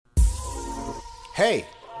Hey,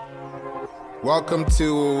 welcome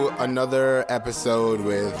to another episode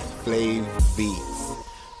with Flav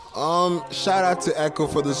Beats. Shout out to Echo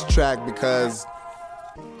for this track because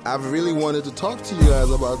I've really wanted to talk to you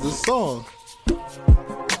guys about this song.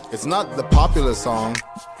 It's not the popular song,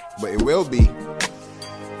 but it will be.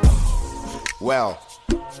 Well,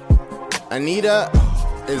 Anita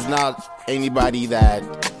is not anybody that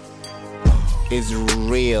is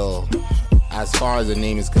real as far as the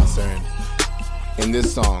name is concerned in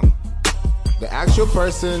this song. The actual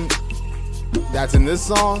person that's in this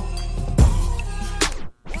song,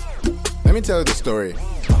 let me tell you the story.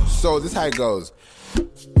 So this is how it goes.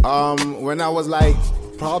 When I was like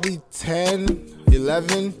probably 10,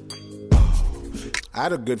 11, I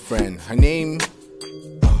had a good friend. Her name,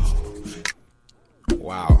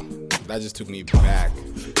 wow, that just took me back.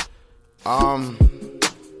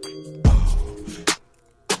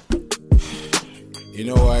 You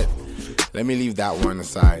know what? Let me leave that one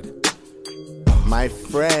aside. My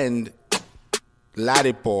friend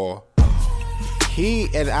Ladipo, he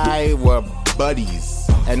and I were buddies,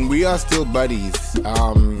 and we are still buddies.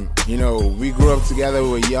 We grew up together, we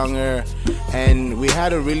were younger, and we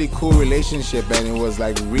had a really cool relationship, and it was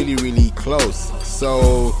like really, really close.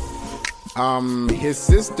 So, his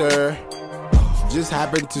sister just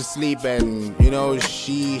happened to sleep, and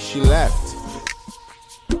she left.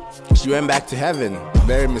 She went back to heaven.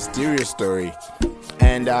 Very mysterious story.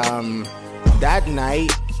 And that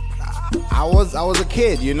night, I was a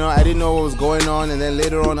kid, I didn't know what was going on. And then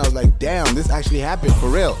later on, I was like, damn, this actually happened for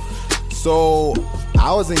real. So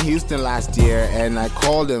I was in Houston last year, and I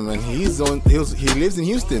called him, and he lives in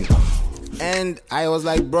Houston. And I was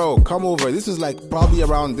like, bro, come over. This was like probably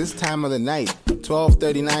around this time of the night,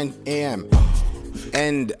 12:39 a.m.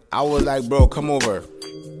 And I was like, bro, come over.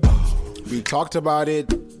 We talked about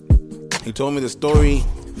it. He told me the story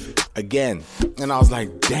again. And I was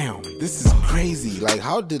like, damn, this is crazy. Like,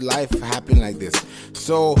 how did life happen like this?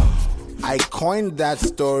 So I coined that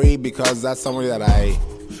story because that's somebody that I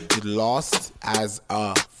lost as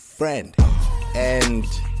a friend.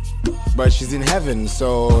 But she's in heaven.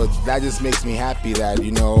 So that just makes me happy that,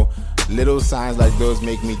 little signs like those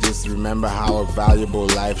make me just remember how valuable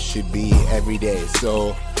life should be every day.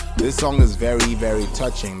 So this song is very, very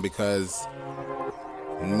touching because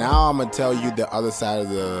now I'm gonna tell you the other side of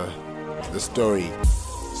the story.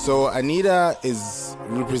 So Anita is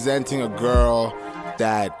representing a girl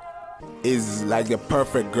that is like the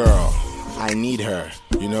perfect girl. I need her.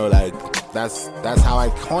 That's how I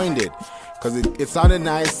coined it. Cause it sounded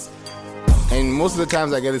nice. And most of the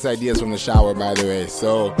times I get these ideas from the shower, by the way.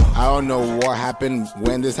 So I don't know what happened,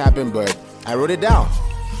 when this happened, but I wrote it down.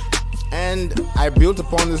 And I built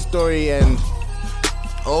upon the story, and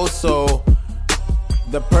also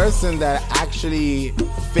the person that actually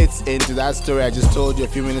fits into that story I just told you a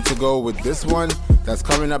few minutes ago with this one that's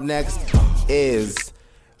coming up next is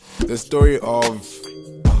the story of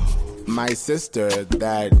my sister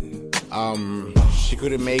that she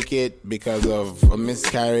couldn't make it because of a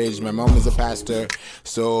miscarriage. My mom is a pastor,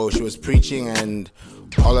 so she was preaching, and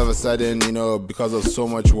all of a sudden, because of so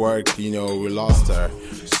much work, we lost her.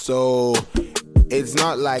 So it's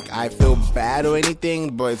not like I feel bad or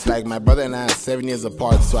anything, but it's like my brother and I are 7 years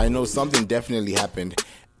apart, so I know something definitely happened.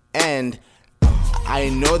 And I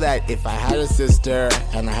know that if I had a sister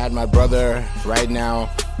and I had my brother right now,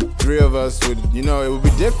 three of us would, it would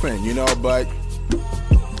be different, but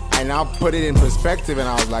I now put it in perspective, and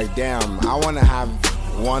I was like, damn, I want to have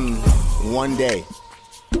one day.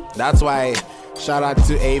 That's why, shout out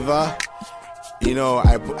to Ava.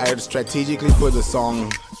 I strategically put the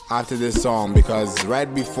song after this song because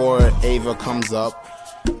right before Ava comes up,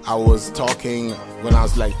 I was talking when I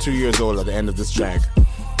was like 2 years old at the end of this track,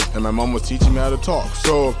 and my mom was teaching me how to talk.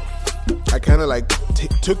 So I kind of like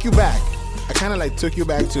took you back. I kind of like took you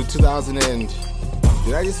back to 2000 and,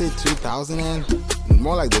 did I just say 2000 and?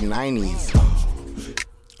 More like the 90s.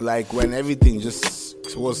 Like when everything just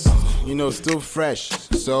was, still fresh.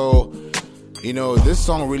 So, this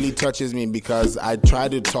song really touches me because I try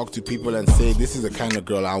to talk to people and say, this is the kind of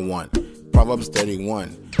girl I want. Proverbs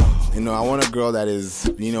 31. I want a girl that is,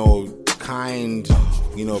 kind,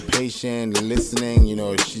 patient, listening.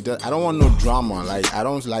 I don't want no drama. Like, I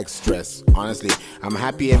don't like stress, honestly. I'm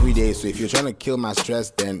happy every day. So if you're trying to kill my stress,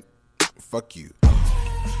 then fuck you.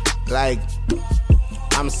 Like,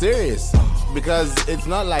 I'm serious. Because it's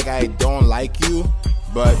not like I don't like you,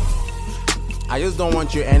 but I just don't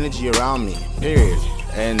want your energy around me, period.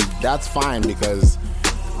 And that's fine because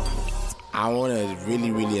I want to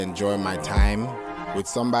really, really enjoy my time with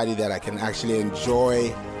somebody that I can actually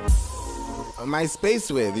enjoy my space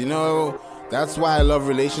with. That's why I love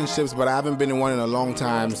relationships, but I haven't been in one in a long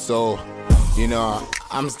time, so, you know,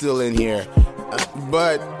 I'm still in here.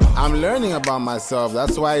 But I'm learning about myself.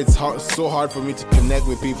 That's why it's so hard for me to connect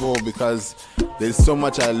with people, because there's so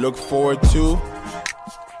much I look forward to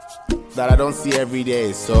that I don't see every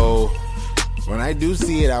day. So when I do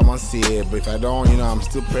see it, I want to see it. But if I don't, you know, I'm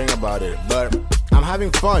still praying about it. But I'm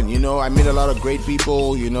having fun, you know. I meet a lot of great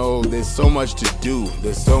people, you know. There's so much to do.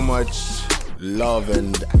 There's so much love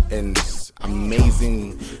and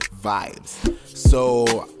amazing vibes. So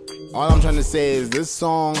all I'm trying to say is this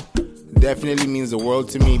song definitely means the world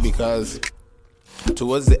to me, because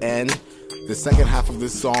towards the end, the second half of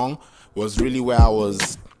this song was really where I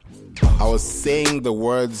was saying the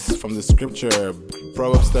words from the scripture,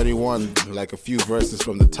 Proverbs 31, like a few verses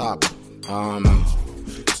from the top,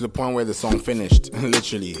 to the point where the song finished.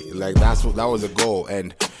 Literally, like that was a goal,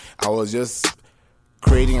 and I was just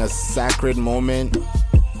creating a sacred moment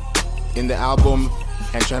in the album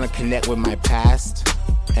and trying to connect with my past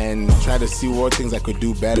and try to see what things I could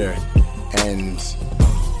do better, and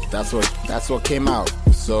that's what came out.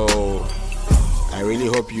 So I really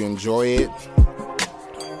hope you enjoy it.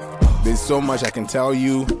 There's so much I can tell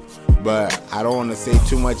you, but I don't want to say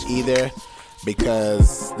too much either,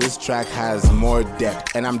 because this track has more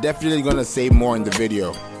depth, and I'm definitely gonna say more in the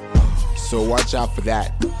video, so watch out for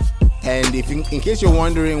that. And in case you're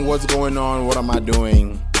wondering what's going on, what am I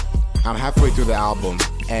doing, I'm halfway through the album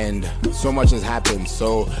and so much has happened,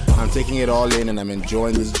 so I'm taking it all in and I'm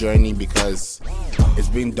enjoying this journey because it's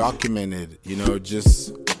being documented, you know,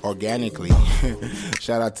 just organically.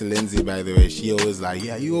 Shout out to Lindsay, by the way. She always like,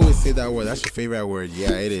 yeah, you always say that word, that's your favorite word.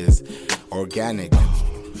 Yeah, it is. Organic.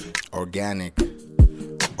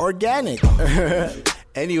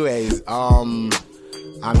 Anyways, I'm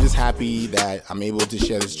just happy that I'm able to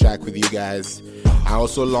share this track with you guys. I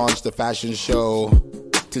also launched the fashion show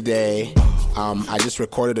today. I just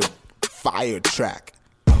recorded a fire track,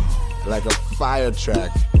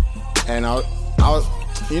 and I'll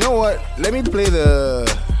you know what? Let me play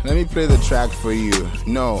the track for you.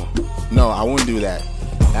 No, I won't do that.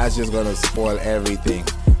 That's just gonna spoil everything.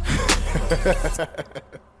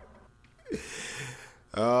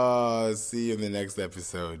 Oh, see you in the next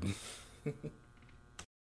episode.